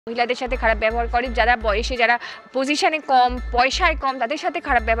মহিলাদের সাথে খারাপ ব্যবহার করে, যারা বয়সে যারা পজিশনে কম পয়সায় কম তাদের সাথে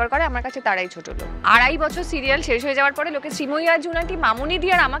খারাপ ব্যবহার করে, আমার কাছে তারাই ছোট লোক। 2.5 বছর সিরিয়াল শেষ হয়ে যাওয়ার পরে লোকে শ্রীময়ী আর জুনান্টি মামুনি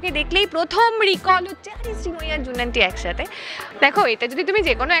দিয়ে আর আমাকে দেখলেই প্রথম রিকল হচ্ছে আরে শ্রীময়ী আর জুনান্টি একসাথে। দেখো এটা যদি তুমি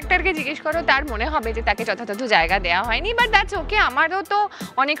যে কোনো অ্যাক্টরকে জিজ্ঞেস করো তার মনে হবে যে তাকে যথাযথ জায়গা দেওয়া হয়নি, বাট দ্যাটস ওকে। আমারও তো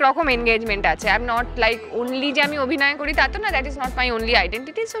অনেক রকম এনগেজমেন্ট আছে, I am not like only যে আমি অভিনয় করি তা তো না, that is not my only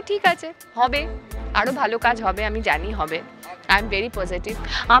identity. So ঠিক আছে, হবে, আরও ভালো কাজ হবে, আমি জানি হবে। I am very positive.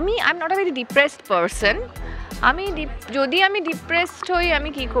 I am not a very depressed person. যদি আমি ডিপ্রেসড হই আমি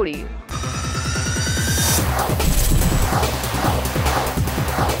কি করি?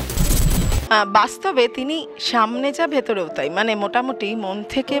 বাস্তবে তিনি সামনে যা ভেতরেও তাই, মানে মোটামুটি মন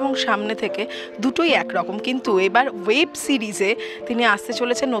থেকে এবং সামনে থেকে দুটোই একরকম। কিন্তু এবার ওয়েব সিরিজে তিনি আসতে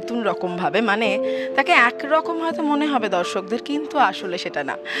চলেছে নতুন রকমভাবে, মানে তাকে একরকম হয়তো মনে হবে দর্শকদের, কিন্তু আসলে সেটা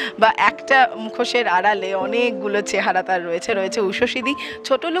না। বা একটা মুখোশের আড়ালে অনেকগুলো চেহারা তার রয়েছে উষসীদি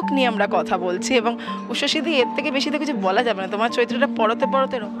ছোটলোক নিয়ে আমরা কথা বলছি। এবং উষসীদি এর থেকে বেশি তো কিছু বলা যাবে না, তোমার চরিত্রটা পরতে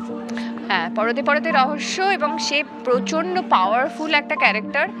পরতে হ্যাঁ, পরতে পরতে রহস্য, এবং সে প্রচণ্ড পাওয়ারফুল একটা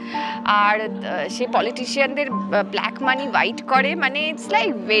ক্যারেক্টার। আর সে পলিটিশিয়ানদের ব্ল্যাক মানি হোয়াইট করে, মানে it's like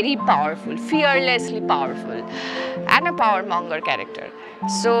very powerful, fearlessly powerful and a power Munger character.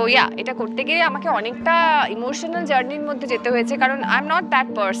 So yeah, এটা করতে গিয়ে আমাকে অনেকটা ইমোশনাল জার্নির মধ্যে যেতে হয়েছে, কারণ I am not that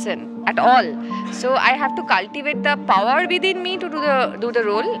person at all. So I have to cultivate the power within me to do the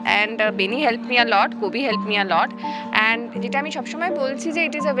role, and Benny helped me a lot, Kobi helped me a lot, and যেটা আমি সবসময় বলছি যে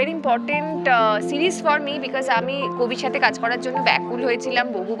it is a very important series for me because আমি কবির সাথে কাজ করার জন্য ব্যাকুল হয়েছিলাম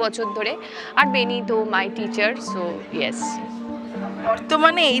বহু বছর ধরে, আর বেনি তো মাই টিচার। সো ইয়েস,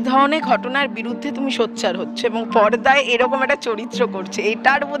 বর্তমানে এই ধরনের ঘটনার বিরুদ্ধে তুমি সোচ্চার হচ্ছে এবং পর্দায় এরকম একটা চরিত্র করছে,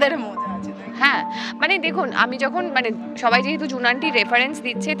 এটার বোধহয় মজা আছে। হ্যাঁ, মানে দেখুন, আমি যখন মানে সবাই যেহেতু জুনান্টির রেফারেন্স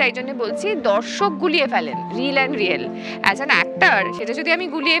দিচ্ছে তাই জন্য বলছি, দর্শক গুলিয়ে ফেলেন reel and real. As an actor সেটা যদি আমি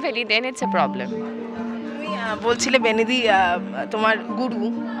গুলিয়ে ফেলি দেন ইটস এ প্রবলেম। তুমি বলছিলে বেনিদি তোমার গুরু,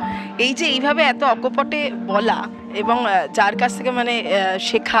 এই যে এইভাবে এত অকপটে বলা এবং যার কাছ থেকে মানে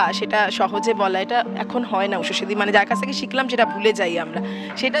শেখা সেটা সহজে বলা, এটা এখন হয় না উষসীদি, মানে যার কাছ থেকে শিখলাম সেটা ভুলে যাই আমরা,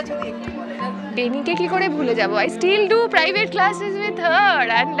 সেটা যদি একটু বলে। বেনিকে কি করে ভুলে যাব? I still do private classes with her,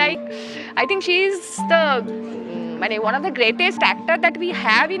 and like I think she is the মানে one of the greatest actor that we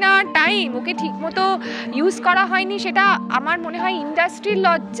have in our time. ওকে ঠিক মতো ইউজ করা হয়নি, সেটা আমার মনে হয় ইন্ডাস্ট্রির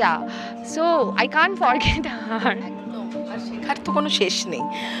লজ্জা। সো আই কান্ট ফরগেট হার। আর শেখার তো কোনো শেষ নেই।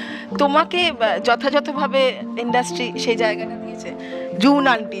 তোমাকে যথাযথভাবে ইন্ডাস্ট্রি সেই জায়গাটা দিয়েছে। জুন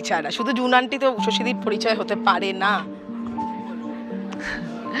আন্টি ছাড়া, শুধু জুন আন্টি তো উষসীদির পরিচয় হতে পারে না।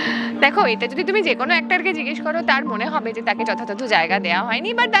 দেখো এটা যদি তুমি যে কোনো অ্যাক্টরকে জিজ্ঞেস করো তার মনে হবে যে তাকে যথাযথ জায়গা দেওয়া হয়নি,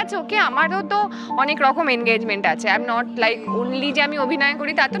 বাট দ্যাটস ওকে। আমারও তো অনেক রকম এনগেজমেন্ট আছে, I am not like only যে আমি অভিনয়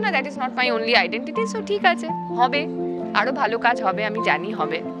করি তা তো না, that is not my only identity. So ঠিক আছে, হবে, আরও ভালো কাজ হবে, আমি জানি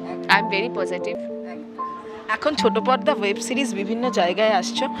হবে। I am very positive. এখন ছোট পর্দা ওয়েব সিরিজ বিভিন্ন জায়গায়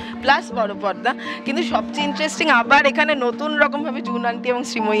আসছো, প্লাস বড় পর্দা, কিন্তু সবচেয়ে ইন্টারেস্টিং আবার এখানে নতুন রকমভাবে জুন আন্টি এবং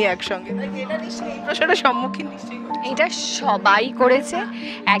শ্রীময়ী একসঙ্গে। এটা নিশ্চয়ই এই প্রশ্নটার সম্মুখীন নিশ্চয়ই এটা সবাই করেছে।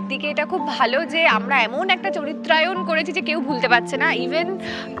 একদিকে এটা খুব ভালো যে আমরা এমন একটা চরিত্রায়ন করেছি যে কেউ ভুলতে পারছে না। ইভেন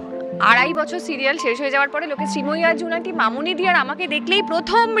 2.5 বছর সিরিয়াল শেষ হয়ে যাওয়ার পরে লোকে শ্রীময়ী আর জুনান্টি মামুনি দিয়ে আর আমাকে দেখলেই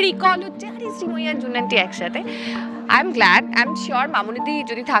প্রথম রিকল হচ্ছে আরে শ্রীময়ী আর জুনান্টি একসাথে। I am glad, I am sure মামুনিদি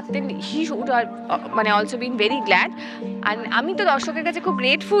যদি থাকতেন হি শুড মানে অলসো বিন ভেরি গ্ল্যাড। আর আমি তো দর্শকের কাছে খুব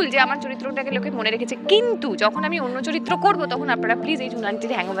গ্রেটফুল যে আমার চরিত্রটাকে লোকে মনে রেখেছে, কিন্তু যখন আমি অন্য চরিত্র করব তখন আপনারা প্লিজ এই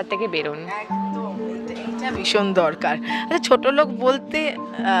জুনান্টির হ্যাংওভার থেকে বেরোন। এটা ভীষণ দরকার। আচ্ছা, ছোট লোক বলতে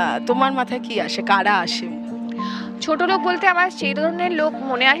তোমার মাথায় কি আসে, কারা আসে? ছোট লোক বলতে আমার সেই ধরনের লোক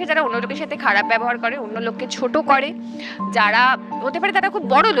মনে আসে যারা অন্য লোকের সাথে খারাপ ব্যবহার করে, অন্য লোককে ছোট করে, যারা হতে পারে তারা খুব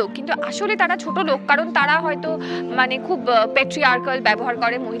বড় লোক কিন্তু আসলে তারা ছোট লোক, কারণ তারা হয়তো মানে খুব প্যাট্রিয়ার্কাল ব্যবহার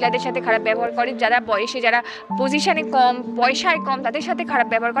করে, মহিলাদের সাথে খারাপ ব্যবহার করে, যারা বয়সে যারা পজিশনে কম পয়সায় কম তাদের সাথে খারাপ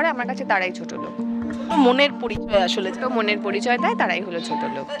ব্যবহার করে, আমার কাছে তারাই ছোট লোক। মনের পরিচয়, আসলে তো মনের পরিচয় দেয় তারাই হলো ছোট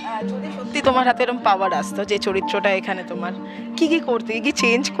লোক। যদি সত্যি তোমার হাতে এরকম পাওয়ার আসতো যে চরিত্রটা এখানে তোমার, কি কি করতে, কি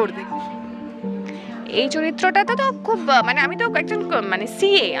চেঞ্জ করতে? এই চরিত্রটা তো খুব মানে আমি তো একজন মানে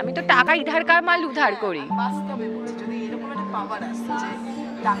সিএ, আমি তো টাকা ইধার কার মাল উধার করি। বাস্তবে বলছি, যদি এরকম একটা পাওয়ার আসতো যে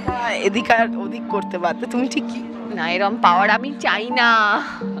টাকা এদিক আর ওদিক করতে পারতে, তুমি ঠিক কি? না, এরকম পাওয়ার আমি চাই না।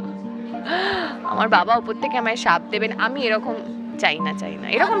 আমার বাবা উপর থেকে আমায় শাপ দেবেন, আমি এরকম চাই না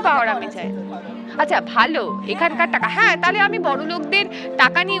এরকম পাওয়ার আমি চাই। আচ্ছা ভালো, এখানকার টাকা, হ্যাঁ তাহলে আমি বড় লোকদের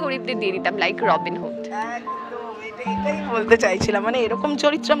টাকা নিয়ে গরিবদের দিয়ে দিতাম, লাইক রবিন হুড। এটাই বলতে চাইছিলাম, মানে এরকম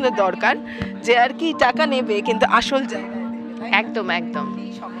চরিত্র আমাদের দরকার যে আর কি টাকা নেবে কিন্তু আসল জায়গায়। একদম একদম,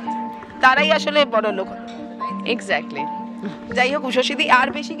 তারাই আসলে বড় লোক। এক্স্যাক্টলি। যাই হোক উষাসিদি, আর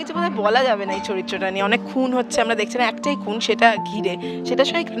বেশি কিছু বোধহয় বলা যাবে না এই চরিত্রটা নিয়ে। অনেক খুন হচ্ছে, আমরা দেখছি না, একটাই খুন, সেটা ঘিরে, সেটা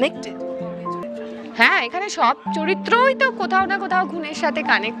সবাই কানেক্টেড। হ্যাঁ, এখানে সব চরিত্রই তো কোথাও না কোথাও খুনের সাথে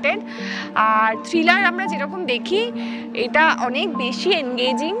কানেক্টেড। আর থ্রিলার আমরা যেরকম দেখি, এটা অনেক বেশি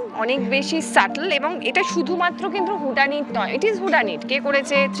এনগেজিং, অনেক বেশি সাটল, এবং এটা শুধুমাত্র কিন্তু হুডানিট নয়, ইট ইজ হুডানিট। কে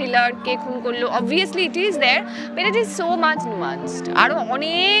করেছে থ্রিলার, কে খুন করলো, obviously it is there, but it is so much nuanced. আরও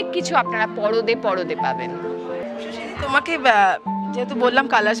অনেক কিছু আপনারা পরদে পরদে পাবেন। তোমাকে যেহেতু বললাম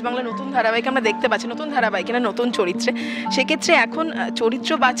কালার্স বাংলা নতুন ধারাবাহিক আমরা দেখতে পাচ্ছি, নতুন ধারাবাহিক না নতুন চরিত্রে, সেক্ষেত্রে এখন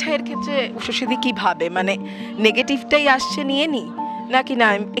চরিত্র বাছাইয়ের ক্ষেত্রে উষাসিদি কী ভাবে, মানে নেগেটিভটাই আসছে নিয়ে নি নাকি না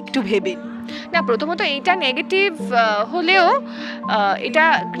একটু ভেবে? না, প্রথমত এইটা নেগেটিভ হলেও এটা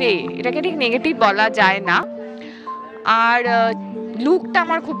গ্রে, এটাকে ঠিক নেগেটিভ বলা যায় না। আর লুকটা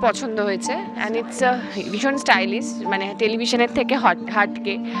আমার খুব পছন্দ হয়েছে, অ্যান্ড ইটস ভীষণ স্টাইলিশ, মানে টেলিভিশনের থেকে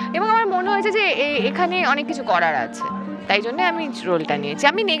হাটকে, এবং আমার মনে হয়েছে যে এখানে অনেক কিছু করার আছে, তাই জন্য আমি রোলটা নিয়েছি।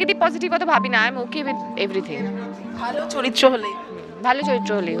 আমি নেগেটিভ পজিটিভ কথা ভাবি না, I am okay with everything. ভালো চরিত্র হলেই, ভালো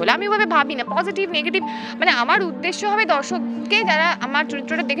চরিত্র হলেই হলো, আমি ওভাবে ভাবি না পজিটিভ নেগেটিভ। মানে আমার উদ্দেশ্য হবে দর্শককে, যারা আমার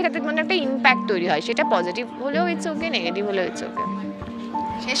চরিত্রটা দেখে তাদের মনে একটা ইম্প্যাক্ট তৈরি হয়, সেটা পজিটিভ হলেও ইটস ওকে, নেগেটিভ হলেও ইটস ওকে।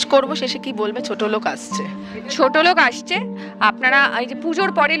 শেষ করবো, শেষে কি বলবে? ছোটলোক আসছে, ছোটলোক আসছে। আপনারা এই যে পুজোর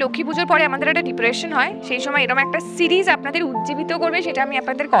পরে, লক্ষ্মী পুজোর পরে আমাদের একটা ডিপ্রেশন হয়, সেই সময় এরকম একটা সিরিজ আপনাদের উজ্জীবিত করবে, সেটা আমি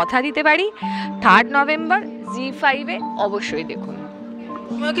আপনাদের কথা দিতে পারি। 3 নভেম্বর ZEE5-এ অবশ্যই দেখুন।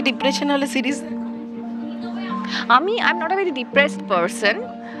 তুমিও কি ডিপ্রেশন হলে series? I am not a very depressed person.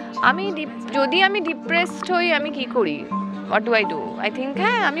 যদি আমি ডিপ্রেসড হই, আমি কি করি, what do I do? I think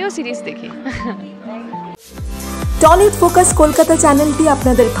হ্যাঁ, আমিও সিরিজ দেখি। টলিউড ফোকাস কলকাতা চ্যানেলটি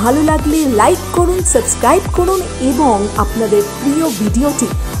আপনাদের ভালো লাগলে লাইক করুন, সাবস্ক্রাইব করুন এবং আপনাদের প্রিয় ভিডিওটি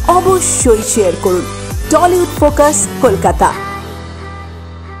অবশ্যই শেয়ার করুন। Tollywood focus Kolkata.